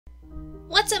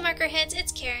What's up, marker heads?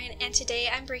 It's Karen, and today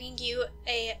I'm bringing you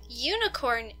a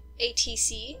unicorn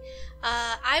ATC.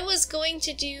 I was going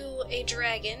to do a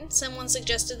dragon. Someone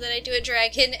suggested that I do a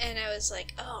dragon, and I was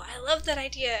like, oh, I love that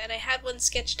idea, and I had one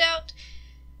sketched out,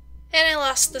 and I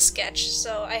lost the sketch,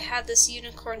 so I had this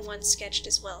unicorn one sketched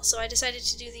as well. So I decided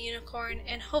to do the unicorn,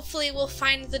 and hopefully we'll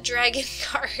find the dragon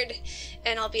card,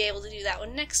 and I'll be able to do that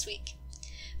one next week.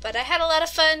 But I had a lot of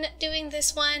fun doing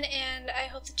this one, and I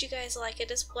hope that you guys like it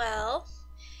as well.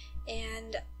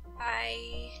 And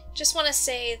I just want to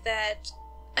say that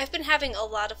I've been having a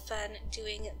lot of fun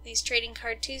doing these Trading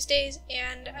Card Tuesdays,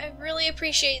 and I really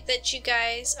appreciate that you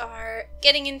guys are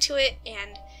getting into it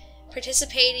and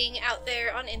participating out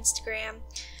there on Instagram.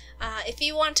 If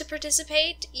you want to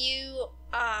participate, you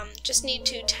just need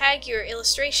to tag your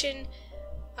illustration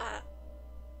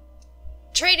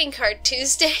Trading Card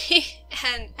Tuesday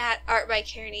and at Art by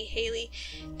Karen E. Haley,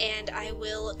 and I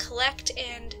will collect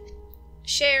and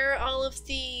share all of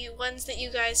the ones that you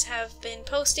guys have been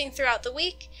posting throughout the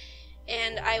week,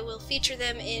 and I will feature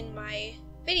them in my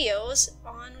videos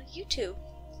on YouTube.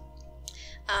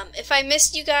 If I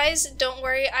missed you guys, don't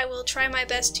worry, I will try my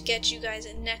best to get you guys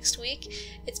in next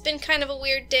week. It's been kind of a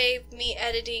weird day, me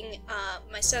editing.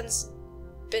 My son's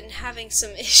been having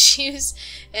some issues,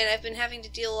 and I've been having to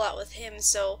deal a lot with him,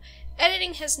 so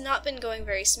editing has not been going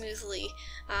very smoothly,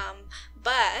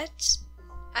 but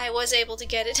I was able to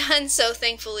get it done, so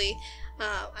thankfully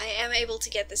I am able to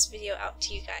get this video out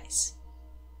to you guys.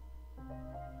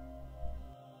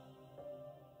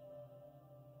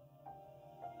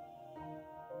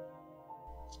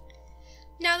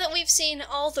 Now that we've seen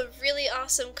all the really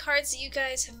awesome cards that you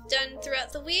guys have done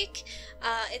throughout the week,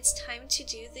 it's time to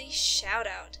do the shout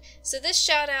out. So this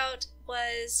shout out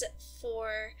was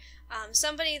for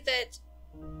somebody that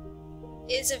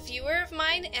is a viewer of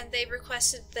mine, and they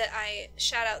requested that I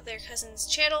shout out their cousin's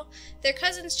channel. Their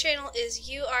cousin's channel is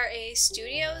URA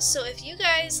Studios, so if you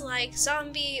guys like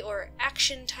zombie or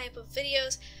action type of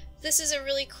videos, this is a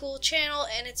really cool channel,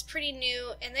 and it's pretty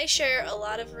new, and they share a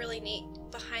lot of really neat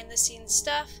behind the scenes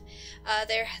stuff.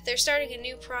 They're starting a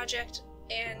new project,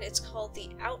 and it's called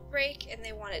The Outbreak, and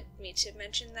they wanted me to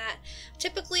mention that.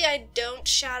 Typically I don't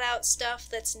shout out stuff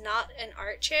that's not an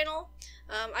art channel.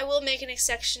 I will make an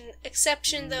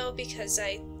exception though, because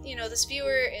this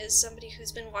viewer is somebody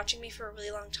who's been watching me for a really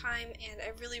long time, and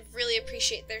I really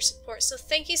appreciate their support. So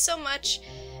thank you so much,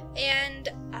 and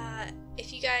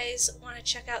if you guys want to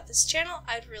check out this channel,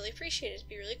 I'd really appreciate it. It'd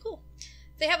be really cool.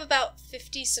 They have about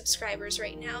 50 subscribers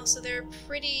right now, so they're a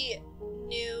pretty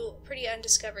new, pretty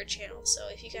undiscovered channel. So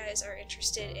if you guys are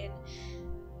interested in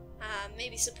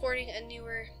maybe supporting a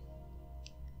newer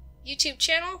YouTube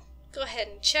channel, go ahead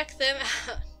and check them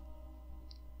out.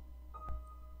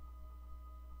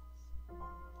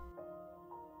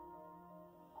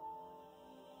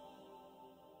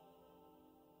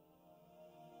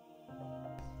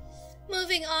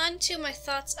 Moving on to my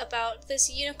thoughts about this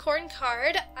unicorn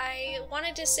card, I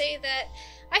wanted to say that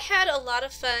I had a lot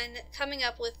of fun coming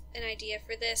up with an idea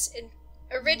for this, and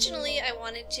originally I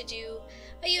wanted to do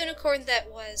a unicorn that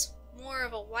was more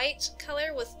of a white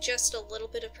color with just a little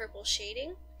bit of purple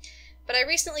shading. But I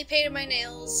recently painted my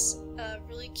nails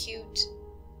really cute,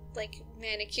 like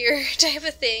manicure type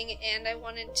of thing, and I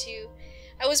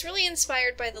was really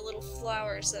inspired by the little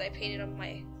flowers that I painted on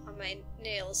my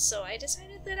nails, so I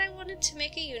decided that I wanted to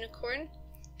make a unicorn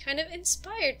kind of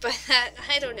inspired by that.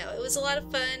 I don't know, it was a lot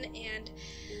of fun, and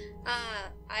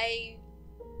I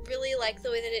really like the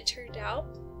way that it turned out.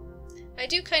 I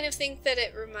do kind of think that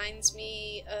it reminds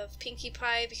me of Pinkie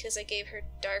Pie, because I gave her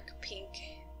dark pink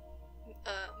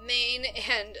mane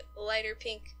and lighter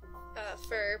pink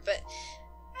fur, but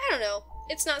I don't know.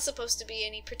 It's not supposed to be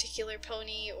any particular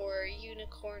pony or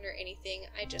unicorn or anything.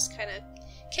 I just kind of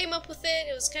came up with it.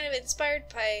 It was kind of inspired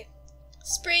by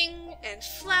spring and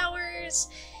flowers,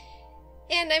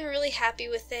 and I'm really happy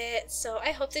with it, so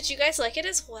I hope that you guys like it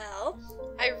as well.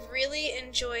 I really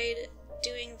enjoyed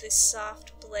doing this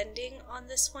soft blending on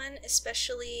this one,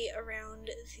 especially around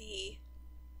the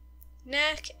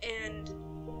neck and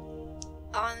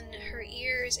on her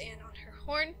ears and on her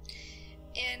horn,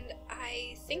 and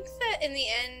I think that in the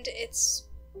end it's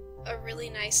a really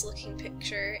nice looking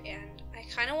picture, and I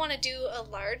kind of want to do a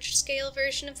large scale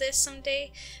version of this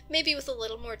someday, maybe with a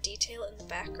little more detail in the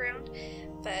background,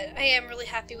 but I am really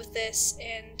happy with this,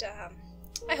 and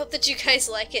I hope that you guys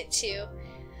like it too.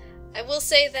 I will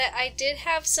say that I did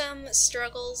have some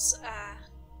struggles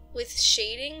with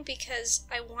shading, because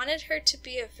I wanted her to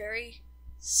be a very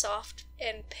soft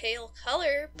and pale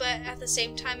color, but at the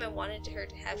same time I wanted her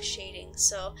to have shading,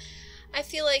 so I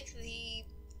feel like the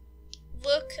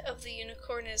look of the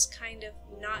unicorn is kind of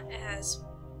not as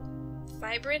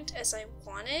vibrant as I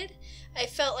wanted. I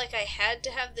felt like I had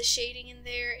to have the shading in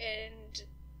there, and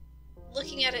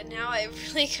looking at it now, I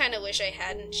really kind of wish I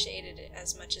hadn't shaded it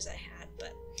as much as I had,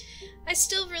 but I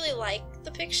still really like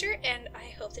the picture, and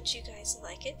I hope that you guys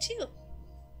like it too.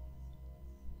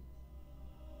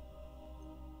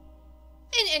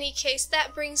 In any case,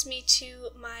 that brings me to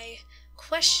my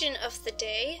question of the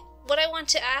day. What I want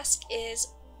to ask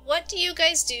is, what do you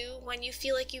guys do when you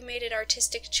feel like you made an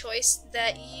artistic choice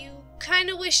that you kind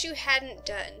of wish you hadn't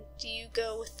done? Do you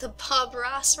go with the Bob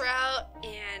Ross route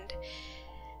and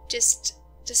just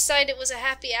decide it was a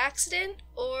happy accident?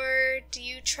 Or do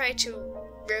you try to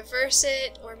reverse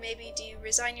it? Or maybe do you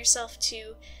resign yourself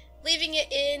to leaving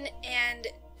it in and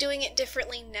doing it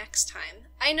differently next time?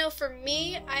 I know for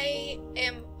me, I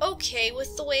am okay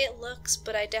with the way it looks,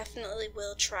 but I definitely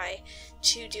will try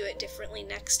to do it differently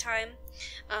next time.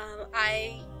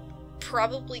 I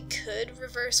probably could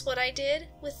reverse what I did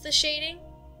with the shading,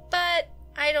 but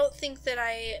I don't think that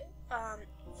I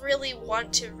really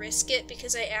want to risk it,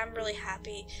 because I am really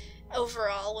happy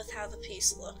overall with how the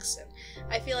piece looks, and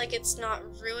I feel like it's not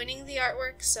ruining the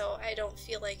artwork, so I don't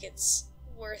feel like it's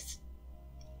worth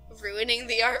ruining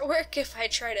the artwork if I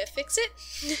try to fix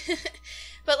it.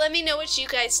 But let me know what you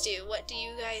guys do. What do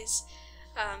you guys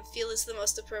feel is the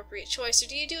most appropriate choice, or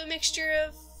do you do a mixture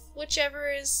of whichever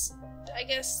is, I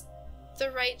guess,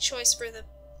 the right choice for the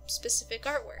specific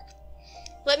artwork?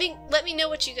 Let me know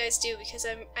what you guys do, because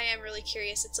I am really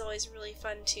curious. It's always really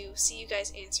fun to see you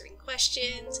guys answering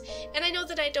questions, and I know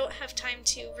that I don't have time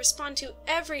to respond to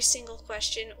every single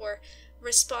question or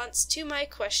response to my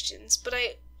questions, but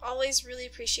I always really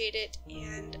appreciate it,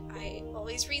 and I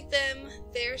always read them.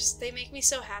 They make me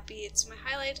so happy. It's my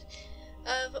highlight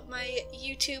of my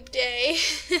YouTube day.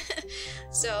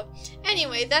 So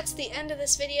anyway, that's the end of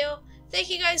this video. Thank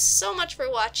you guys so much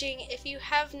for watching. If you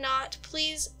have not,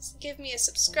 please give me a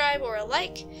subscribe or a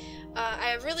like.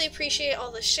 I really appreciate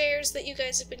all the shares that you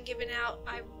guys have been giving out.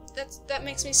 That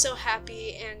makes me so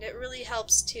happy, and it really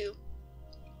helps to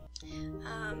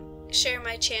share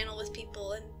my channel with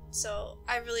people, and so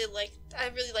I really like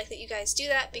that you guys do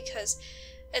that, because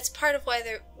it's part of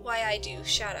why I do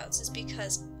shoutouts, is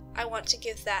because I want to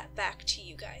give that back to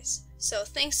you guys. So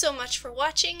thanks so much for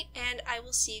watching, and I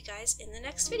will see you guys in the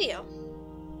next video.